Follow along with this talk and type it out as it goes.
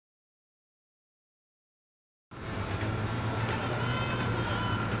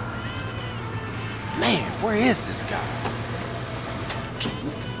Where is this guy?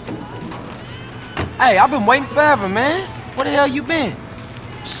 Hey, I've been waiting forever, man. Where the hell you been?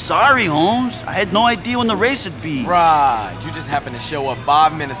 Sorry, Holmes. I had no idea when the race would be. Right, you just happened to show up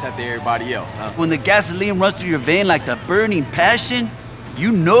 5 minutes after everybody else, huh? When the gasoline runs through your vein like the burning passion,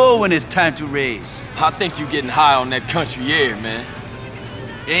 you know when it's time to race. I think you getting high on that country air, man.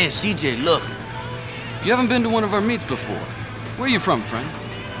 Hey, CJ, look. You haven't been to one of our meets before. Where are you from, friend?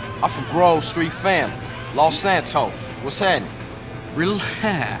 I'm from Grove Street Families, Los Santos. What's happening?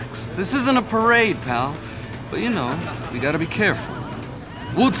 Relax. This isn't a parade, pal. But you know, we gotta be careful.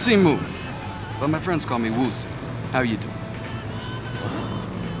 Wootsy Moo. But my friends call me Woosie. How you doing?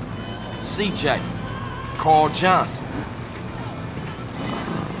 CJ. Carl Johnson.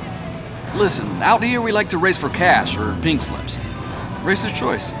 Listen, out here we like to race for cash or pink slips. Racer's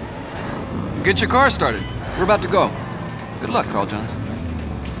choice. Get your car started. We're about to go. Good luck, Carl Johnson.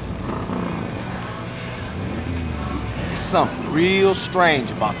 There's something real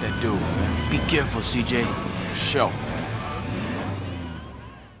strange about that dude, man. Be careful, CJ. For sure.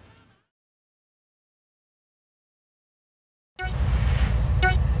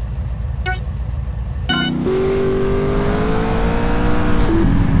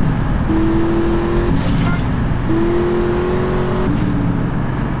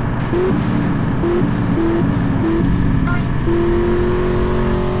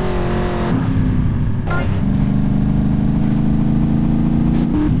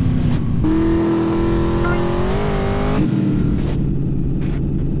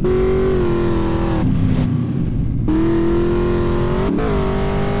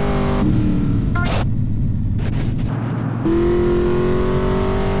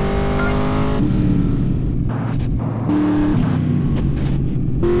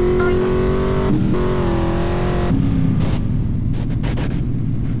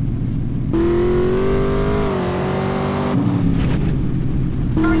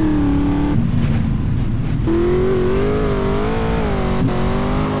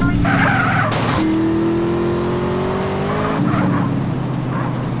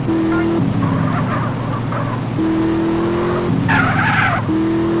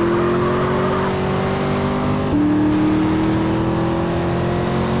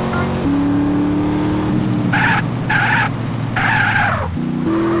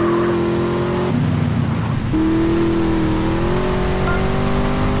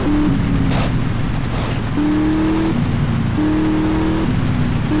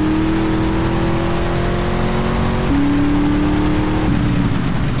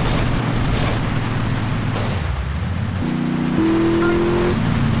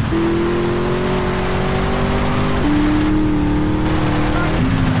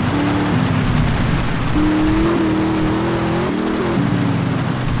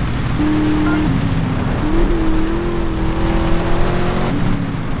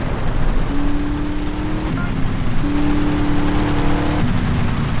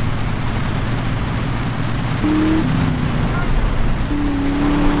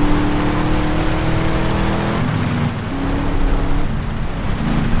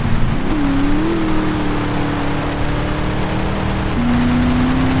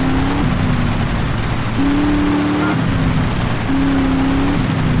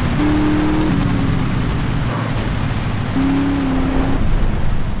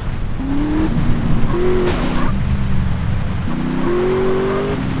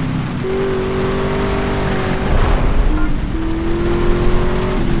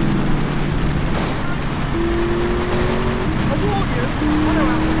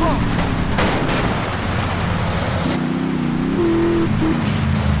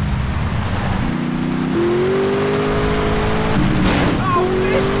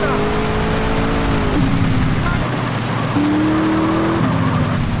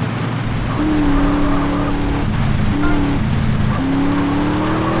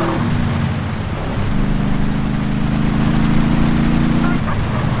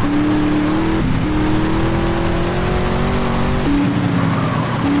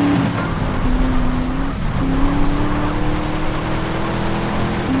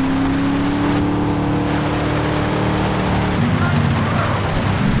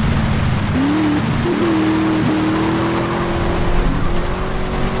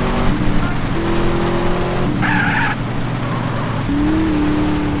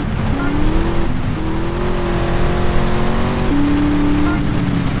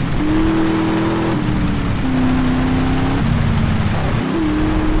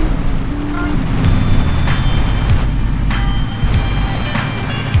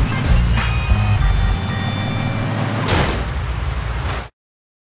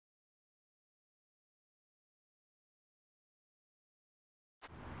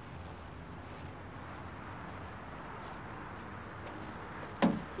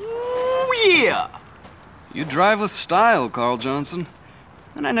 You drive with style, Carl Johnson.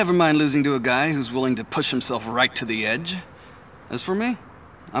 And I never mind losing to a guy who's willing to push himself right to the edge. As for me,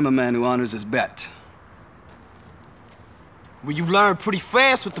 I'm a man who honors his bet. Well, you learn pretty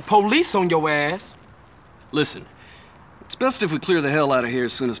fast with the police on your ass. Listen, it's best if we clear the hell out of here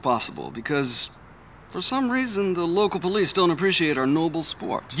as soon as possible, because for some reason the local police don't appreciate our noble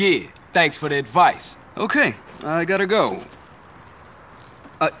sport. Yeah, thanks for the advice. Okay, I gotta go.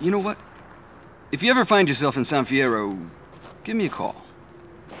 You know what? If you ever find yourself in San Fierro, give me a call.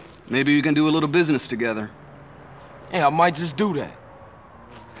 Maybe we can do a little business together. Yeah, I might just do that.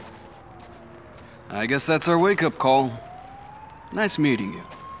 I guess that's our wake-up call. Nice meeting you.